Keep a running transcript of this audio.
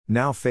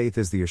Now faith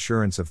is the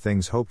assurance of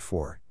things hoped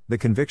for, the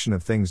conviction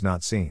of things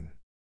not seen.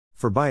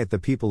 For by it the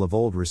people of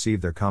old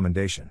received their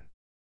commendation.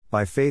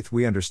 By faith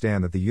we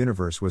understand that the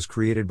universe was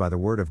created by the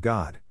word of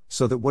God,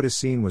 so that what is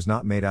seen was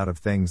not made out of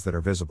things that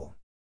are visible.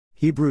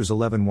 Hebrews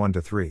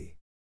 11:1-3.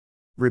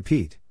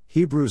 Repeat,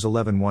 Hebrews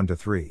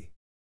 11:1-3.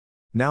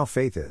 Now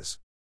faith is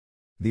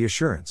the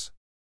assurance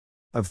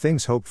of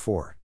things hoped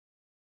for,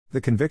 the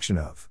conviction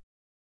of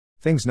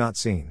things not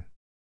seen.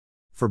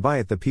 For by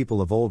it the people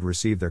of old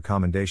received their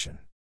commendation.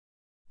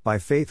 By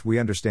faith we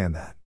understand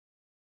that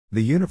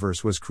the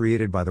universe was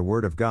created by the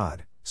word of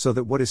God, so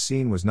that what is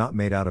seen was not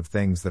made out of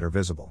things that are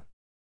visible.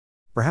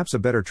 Perhaps a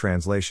better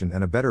translation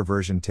and a better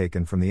version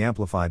taken from the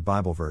Amplified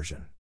Bible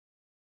version.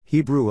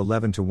 Hebrew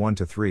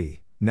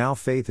 11:1-3. Now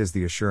faith is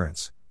the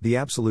assurance, the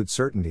absolute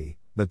certainty,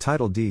 the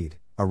title deed,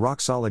 a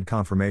rock-solid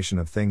confirmation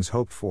of things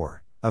hoped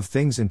for, of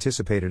things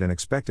anticipated and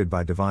expected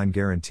by divine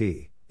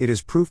guarantee. It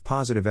is proof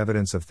positive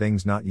evidence of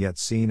things not yet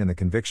seen and the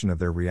conviction of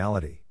their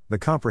reality, the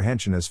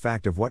comprehension as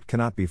fact of what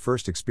cannot be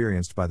first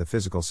experienced by the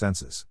physical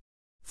senses.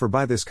 For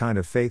by this kind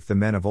of faith the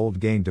men of old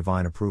gained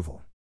divine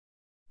approval.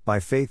 By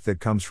faith that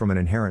comes from an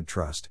inherent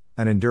trust,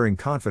 an enduring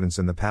confidence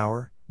in the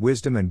power,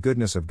 wisdom and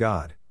goodness of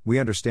God, we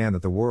understand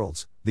that the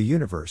worlds, the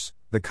universe,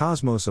 the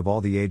cosmos of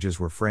all the ages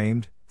were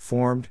framed,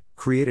 formed,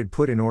 created,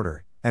 put in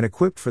order, and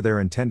equipped for their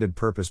intended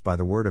purpose by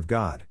the word of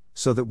God,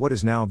 so that what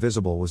is now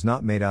visible was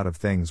not made out of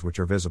things which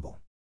are visible.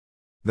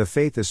 The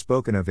faith is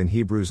spoken of in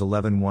Hebrews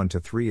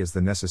 11:1-3 as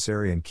the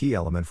necessary and key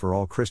element for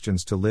all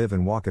Christians to live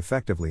and walk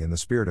effectively in the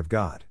Spirit of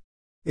God.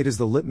 It is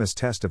the litmus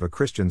test of a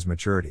Christian's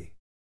maturity.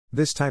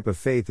 This type of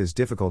faith is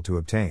difficult to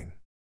obtain.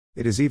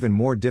 It is even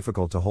more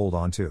difficult to hold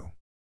on to.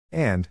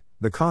 And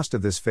the cost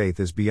of this faith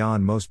is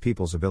beyond most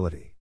people's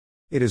ability.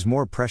 It is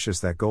more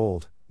precious than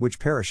gold, which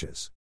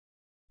perishes.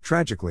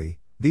 Tragically,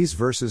 these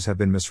verses have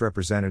been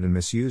misrepresented and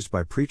misused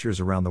by preachers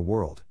around the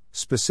world,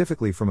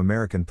 specifically from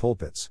American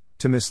pulpits,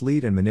 to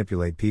mislead and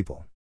manipulate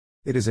people.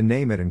 It is a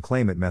name it and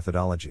claim it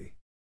methodology.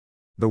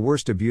 The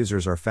worst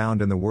abusers are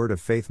found in the Word of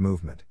Faith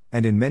movement,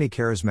 and in many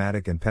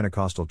charismatic and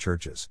Pentecostal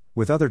churches,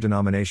 with other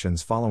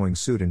denominations following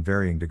suit in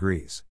varying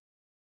degrees.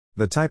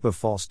 The type of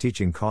false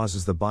teaching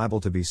causes the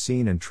Bible to be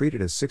seen and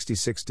treated as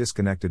 66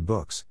 disconnected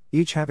books,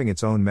 each having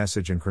its own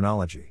message and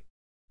chronology.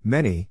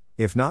 Many,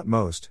 if not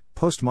most,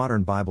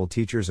 postmodern Bible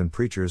teachers and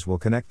preachers will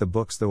connect the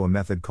books through a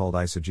method called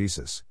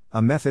eisegesis,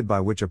 a method by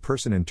which a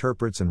person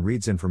interprets and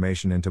reads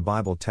information into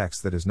Bible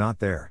text that is not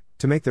there,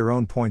 to make their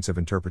own points of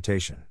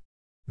interpretation.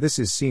 This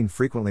is seen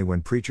frequently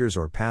when preachers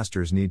or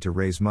pastors need to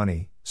raise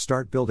money,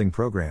 start building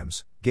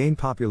programs, gain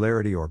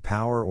popularity or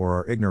power, or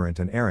are ignorant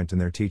and errant in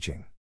their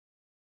teaching.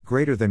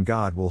 Greater than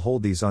God will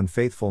hold these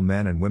unfaithful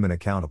men and women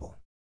accountable.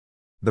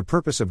 The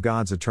purpose of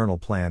God's eternal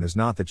plan is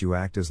not that you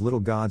act as little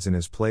gods in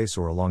His place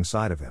or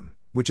alongside of Him,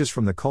 which is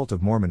from the cult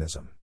of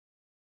Mormonism.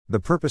 The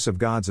purpose of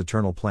God's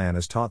eternal plan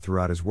is taught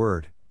throughout His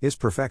Word, is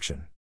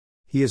perfection.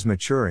 He is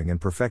maturing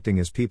and perfecting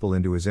His people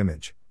into His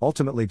image,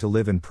 ultimately to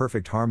live in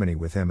perfect harmony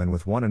with Him and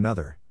with one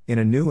another, in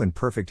a new and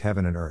perfect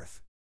heaven and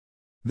earth.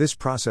 This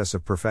process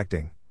of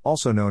perfecting,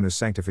 also known as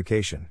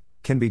sanctification,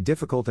 can be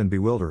difficult and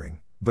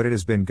bewildering, but it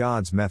has been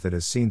God's method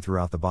as seen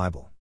throughout the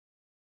Bible.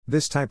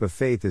 This type of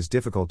faith is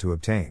difficult to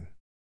obtain.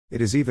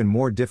 It is even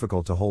more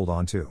difficult to hold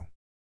on to.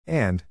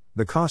 And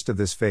the cost of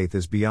this faith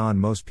is beyond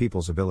most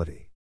people's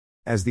ability.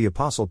 As the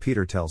Apostle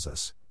Peter tells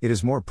us, it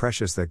is more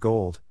precious than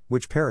gold,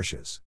 which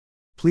perishes.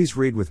 Please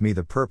read with me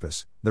the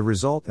purpose, the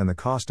result and the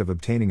cost of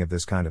obtaining of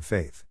this kind of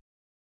faith.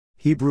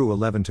 Hebrew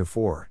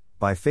 11:4,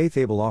 by faith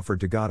Abel offered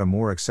to God a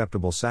more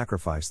acceptable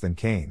sacrifice than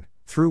Cain,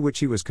 through which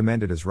he was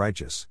commended as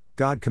righteous,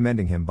 God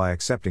commending him by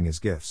accepting his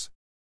gifts.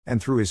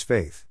 And through his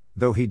faith,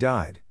 though he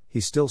died,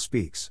 he still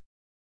speaks.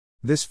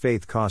 This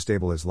faith cost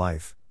Abel his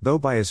life, though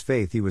by his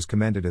faith he was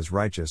commended as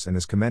righteous and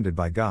is commended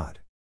by God.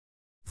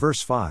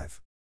 Verse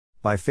 5.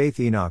 By faith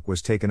Enoch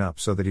was taken up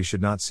so that he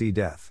should not see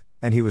death,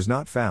 and he was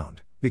not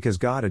found, because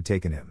God had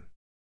taken him.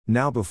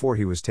 Now before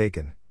he was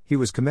taken, he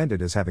was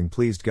commended as having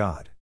pleased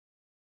God.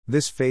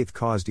 This faith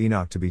caused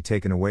Enoch to be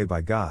taken away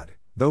by God,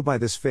 though by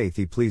this faith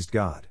he pleased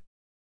God.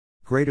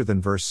 Greater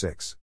than verse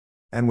 6.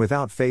 And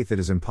without faith it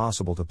is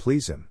impossible to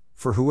please Him,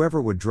 for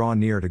whoever would draw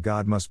near to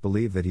God must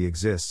believe that He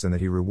exists and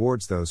that He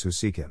rewards those who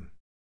seek Him.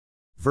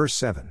 Verse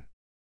 7.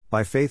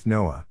 By faith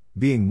Noah,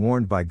 being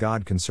warned by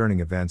God concerning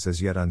events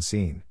as yet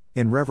unseen,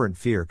 in reverent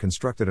fear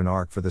constructed an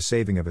ark for the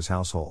saving of his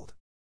household.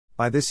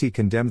 By this he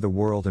condemned the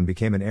world and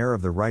became an heir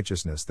of the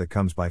righteousness that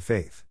comes by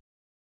faith.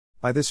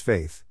 By this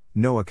faith,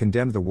 Noah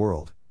condemned the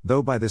world,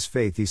 though by this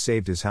faith he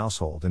saved his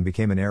household and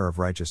became an heir of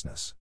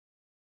righteousness.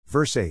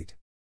 Verse 8.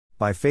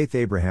 By faith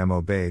Abraham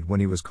obeyed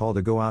when he was called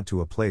to go out to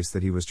a place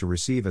that he was to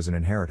receive as an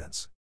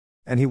inheritance.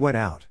 And he went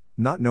out,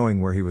 not knowing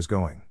where he was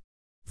going.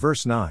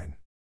 Verse 9.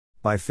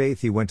 By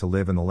faith he went to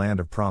live in the land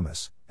of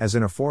promise, as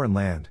in a foreign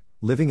land,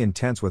 living in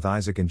tents with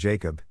Isaac and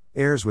Jacob,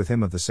 heirs with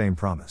him of the same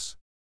promise.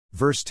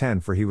 Verse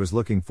 10. For he was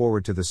looking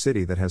forward to the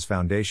city that has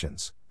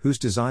foundations, whose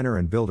designer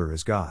and builder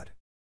is God.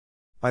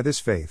 By this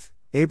faith,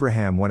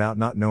 Abraham went out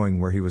not knowing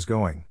where he was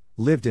going,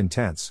 lived in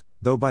tents,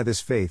 though by this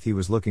faith he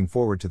was looking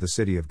forward to the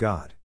city of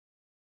God.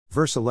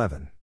 Verse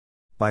 11.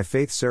 By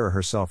faith Sarah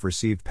herself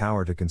received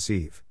power to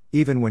conceive,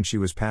 even when she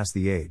was past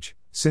the age,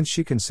 since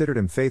she considered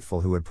him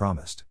faithful who had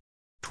promised.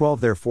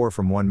 12 Therefore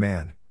from one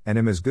man, and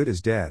him as good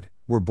as dead,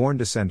 were born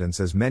descendants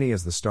as many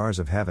as the stars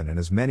of heaven and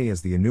as many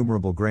as the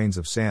innumerable grains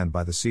of sand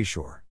by the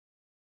seashore.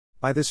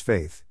 By this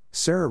faith,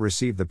 Sarah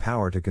received the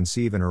power to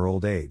conceive in her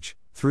old age,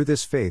 through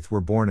this faith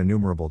were born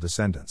innumerable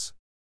descendants.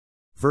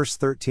 Verse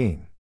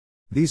 13.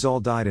 These all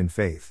died in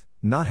faith,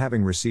 not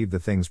having received the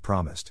things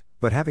promised,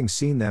 but having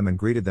seen them and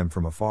greeted them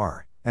from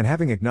afar, and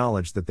having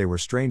acknowledged that they were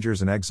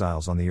strangers and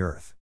exiles on the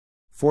earth.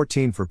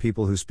 14 For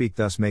people who speak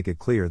thus make it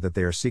clear that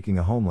they are seeking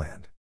a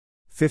homeland.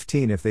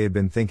 15 If they had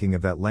been thinking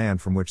of that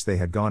land from which they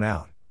had gone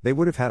out, they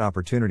would have had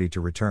opportunity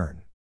to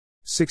return.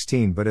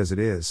 16 But as it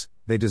is,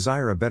 they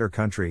desire a better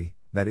country,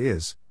 that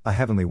is, a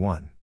heavenly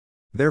one.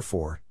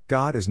 Therefore,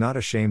 God is not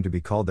ashamed to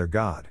be called their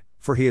God,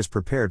 for he has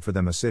prepared for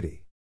them a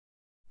city.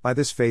 By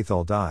this faith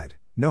all died,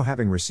 no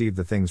having received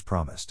the things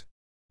promised.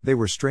 They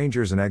were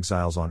strangers and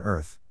exiles on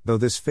earth, though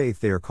this faith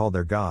they are called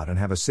their God and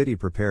have a city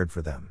prepared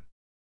for them.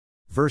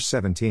 Verse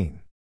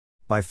 17.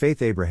 By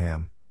faith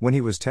Abraham, when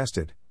he was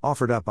tested,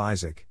 offered up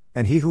Isaac,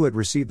 and he who had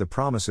received the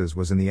promises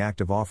was in the act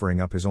of offering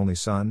up his only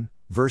son.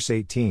 Verse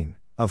 18,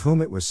 of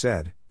whom it was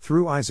said,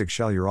 through Isaac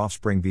shall your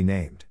offspring be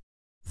named.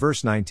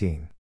 Verse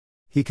 19.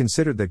 He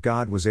considered that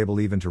God was able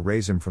even to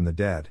raise him from the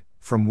dead,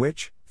 from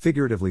which,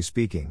 figuratively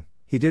speaking,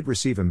 he did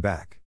receive him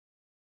back.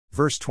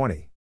 Verse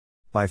 20.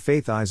 By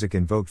faith Isaac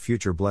invoked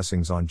future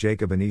blessings on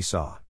Jacob and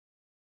Esau.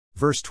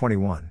 Verse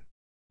 21.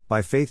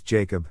 By faith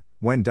Jacob,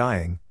 when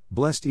dying,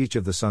 blessed each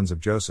of the sons of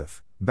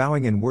Joseph,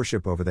 bowing in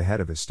worship over the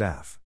head of his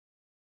staff.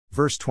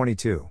 Verse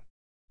 22.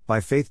 By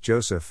faith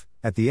Joseph,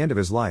 at the end of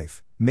his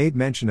life, made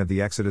mention of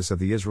the exodus of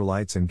the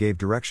Israelites and gave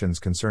directions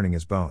concerning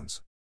his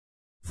bones.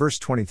 Verse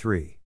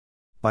 23.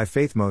 By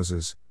faith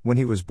Moses, when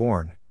he was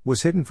born,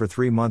 was hidden for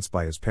 3 months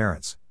by his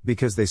parents,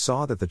 because they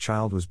saw that the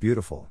child was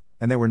beautiful,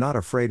 and they were not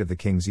afraid of the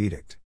king's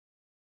edict.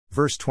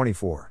 Verse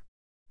 24.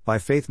 By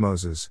faith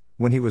Moses,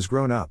 when he was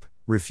grown up,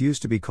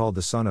 refused to be called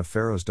the son of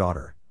Pharaoh's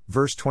daughter.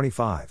 Verse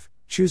 25,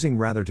 choosing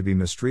rather to be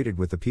mistreated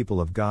with the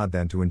people of God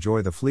than to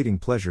enjoy the fleeting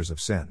pleasures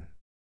of sin.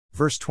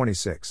 Verse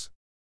 26.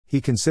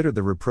 He considered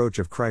the reproach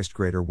of Christ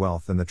greater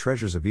wealth than the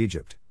treasures of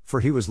Egypt,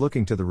 for he was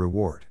looking to the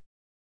reward.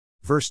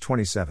 Verse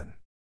 27.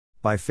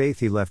 By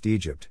faith he left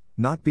Egypt,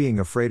 not being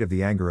afraid of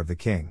the anger of the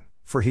king,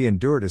 for he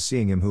endured as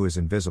seeing him who is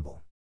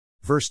invisible.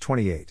 Verse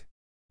 28.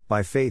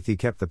 By faith he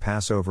kept the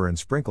Passover and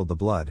sprinkled the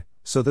blood,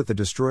 so that the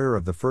destroyer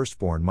of the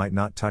firstborn might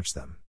not touch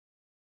them.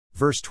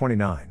 Verse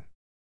 29.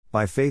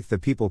 By faith the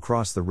people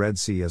crossed the Red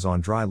Sea as on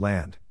dry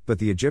land, but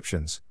the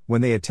Egyptians,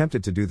 when they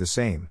attempted to do the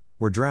same,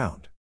 were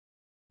drowned.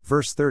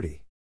 Verse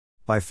 30.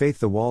 By faith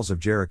the walls of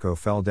Jericho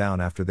fell down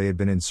after they had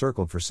been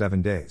encircled for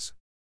 7 days.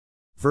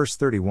 Verse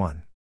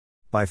 31.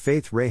 By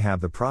faith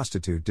Rahab the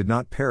prostitute did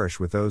not perish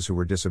with those who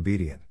were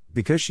disobedient,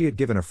 because she had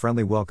given a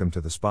friendly welcome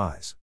to the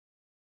spies.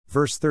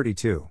 Verse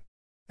 32.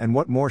 And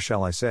what more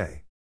shall I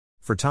say?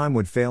 For time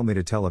would fail me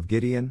to tell of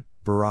Gideon,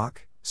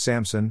 Barak,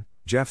 Samson,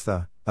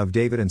 Jephthah, of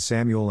David and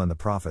Samuel and the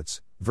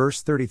prophets.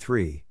 Verse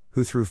 33,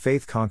 who through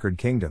faith conquered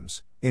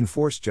kingdoms,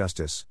 enforced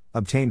justice,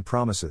 obtained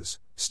promises,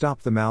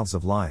 stopped the mouths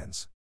of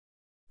lions.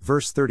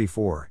 Verse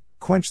 34,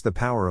 quenched the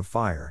power of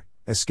fire,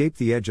 escaped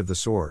the edge of the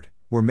sword,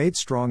 were made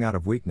strong out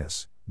of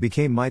weakness,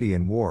 became mighty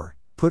in war,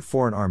 put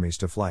foreign armies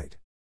to flight.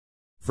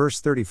 Verse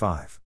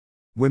 35.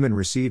 Women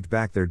received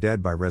back their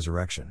dead by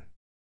resurrection.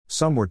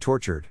 Some were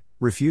tortured,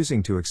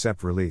 refusing to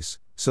accept release,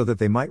 so that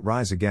they might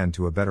rise again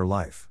to a better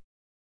life.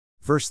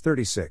 Verse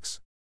 36.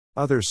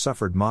 Others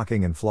suffered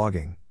mocking and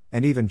flogging,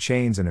 and even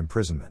chains and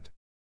imprisonment.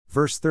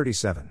 Verse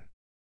 37.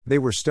 They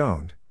were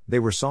stoned, they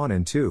were sawn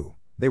in two,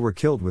 they were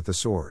killed with the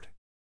sword.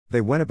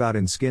 They went about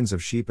in skins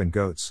of sheep and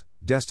goats,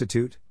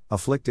 destitute,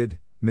 afflicted,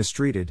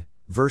 mistreated.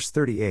 Verse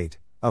 38.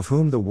 Of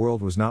whom the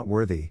world was not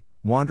worthy,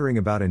 wandering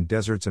about in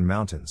deserts and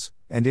mountains,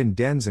 and in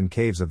dens and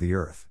caves of the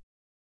earth.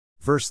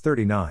 Verse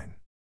 39.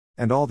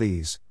 And all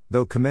these,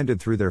 though commended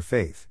through their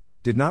faith,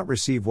 did not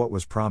receive what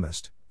was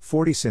promised.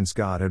 40 Since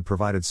God had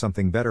provided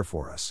something better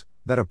for us,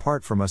 that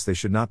apart from us they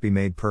should not be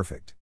made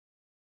perfect.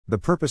 The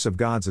purpose of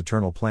God's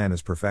eternal plan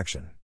is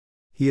perfection.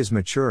 He is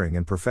maturing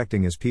and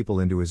perfecting his people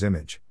into his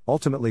image,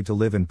 ultimately to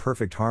live in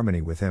perfect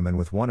harmony with him and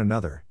with one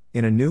another,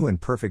 in a new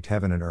and perfect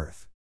heaven and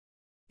earth.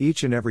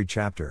 Each and every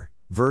chapter,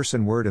 verse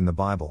and word in the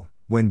Bible,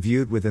 when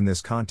viewed within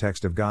this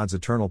context of God's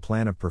eternal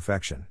plan of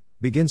perfection,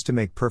 begins to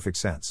make perfect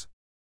sense.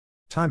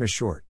 Time is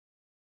short.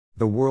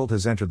 The world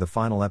has entered the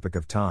final epoch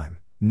of time,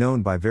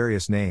 known by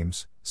various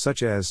names,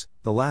 such as,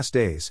 the last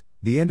days,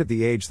 the end of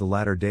the age, the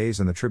latter days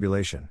and the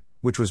tribulation,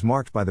 which was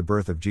marked by the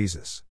birth of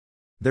Jesus.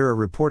 There are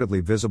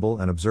reportedly visible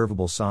and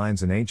observable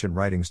signs in ancient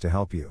writings to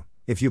help you,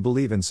 if you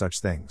believe in such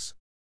things.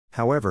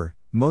 However,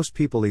 most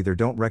people either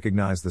don't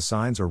recognize the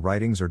signs or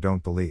writings or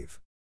don't believe.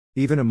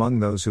 Even among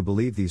those who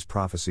believe these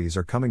prophecies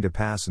are coming to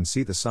pass and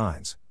see the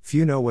signs,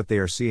 few know what they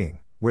are seeing,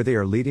 where they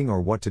are leading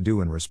or what to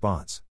do in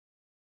response.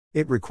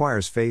 It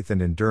requires faith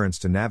and endurance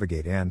to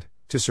navigate and,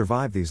 to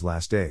survive these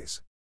last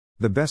days.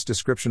 The best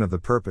description of the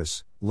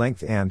purpose,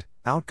 length and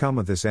outcome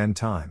of this end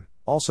time,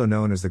 also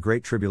known as the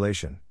Great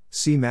Tribulation,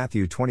 see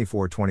Matthew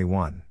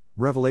 24:21,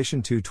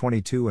 Revelation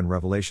 2:22 and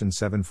Revelation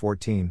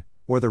 7:14,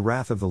 or the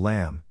wrath of the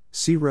Lamb,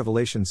 see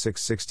Revelation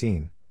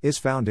 6:16, is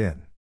found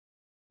in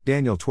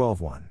Daniel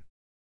 12:1.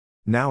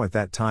 Now at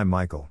that time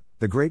Michael,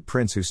 the great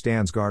prince who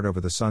stands guard over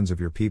the sons of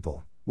your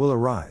people, will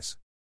arise.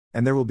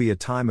 And there will be a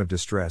time of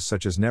distress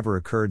such as never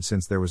occurred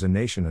since there was a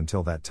nation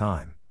until that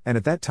time, and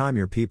at that time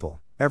your people,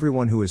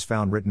 everyone who is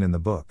found written in the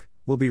book,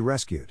 will be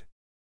rescued.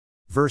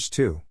 Verse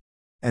 2.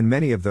 And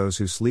many of those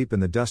who sleep in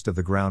the dust of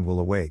the ground will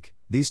awake,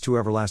 these to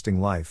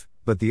everlasting life,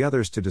 but the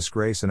others to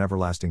disgrace and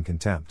everlasting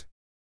contempt.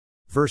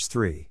 Verse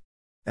 3.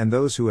 And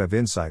those who have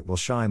insight will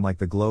shine like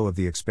the glow of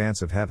the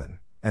expanse of heaven,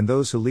 and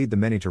those who lead the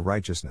many to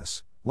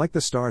righteousness, like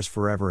the stars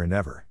forever and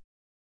ever.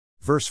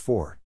 Verse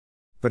 4.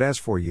 But as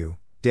for you,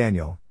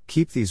 Daniel,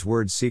 keep these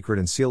words secret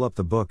and seal up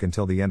the book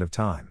until the end of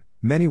time.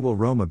 Many will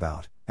roam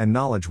about, and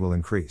knowledge will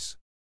increase.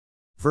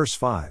 Verse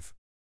 5.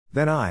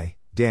 Then I,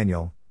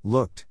 Daniel,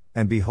 looked,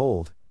 and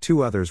behold,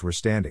 two others were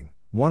standing,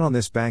 one on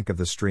this bank of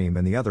the stream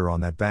and the other on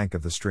that bank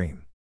of the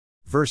stream.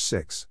 Verse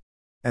 6.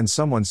 And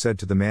someone said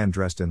to the man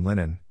dressed in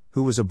linen,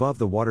 who was above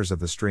the waters of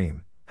the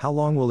stream, How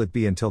long will it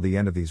be until the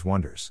end of these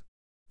wonders?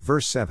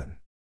 Verse 7.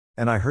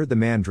 And I heard the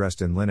man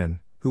dressed in linen,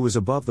 who was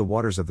above the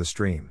waters of the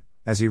stream,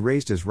 as he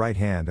raised his right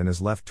hand and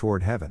his left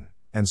toward heaven,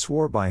 and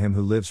swore by him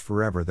who lives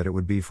forever that it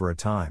would be for a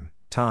time,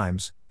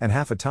 times, and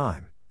half a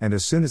time, and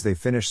as soon as they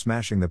finish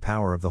smashing the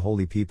power of the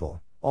holy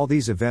people, all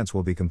these events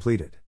will be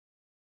completed.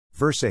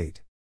 Verse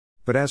 8.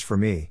 But as for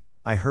me,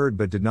 I heard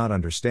but did not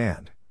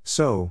understand,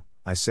 so,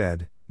 I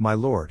said, My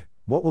Lord,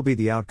 what will be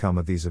the outcome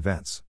of these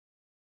events?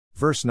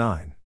 Verse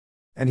 9.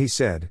 And he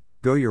said,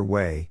 Go your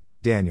way,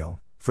 Daniel,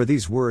 for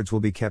these words will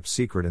be kept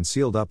secret and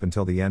sealed up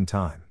until the end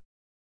time.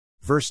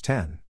 Verse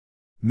 10.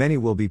 Many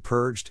will be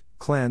purged,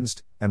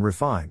 cleansed, and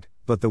refined,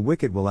 but the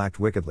wicked will act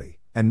wickedly,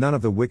 and none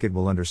of the wicked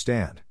will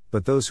understand,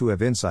 but those who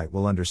have insight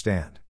will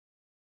understand.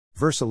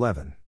 Verse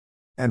 11.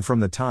 And from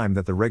the time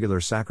that the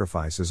regular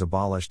sacrifice is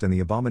abolished and the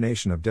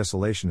abomination of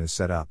desolation is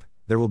set up,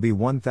 there will be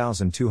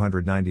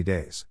 1,290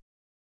 days.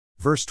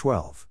 Verse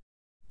 12.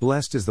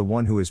 Blessed is the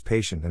one who is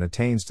patient and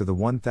attains to the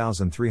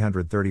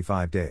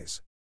 1,335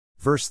 days.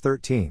 Verse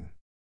 13.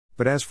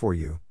 But as for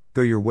you,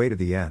 go your way to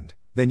the end,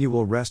 then you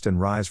will rest and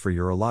rise for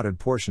your allotted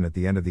portion at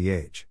the end of the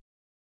age.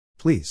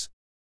 Please.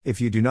 If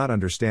you do not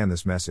understand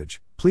this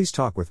message, please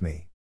talk with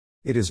me.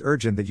 It is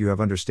urgent that you have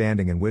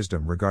understanding and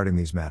wisdom regarding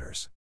these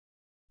matters.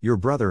 Your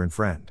brother and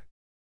friend,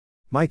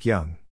 Mike Young.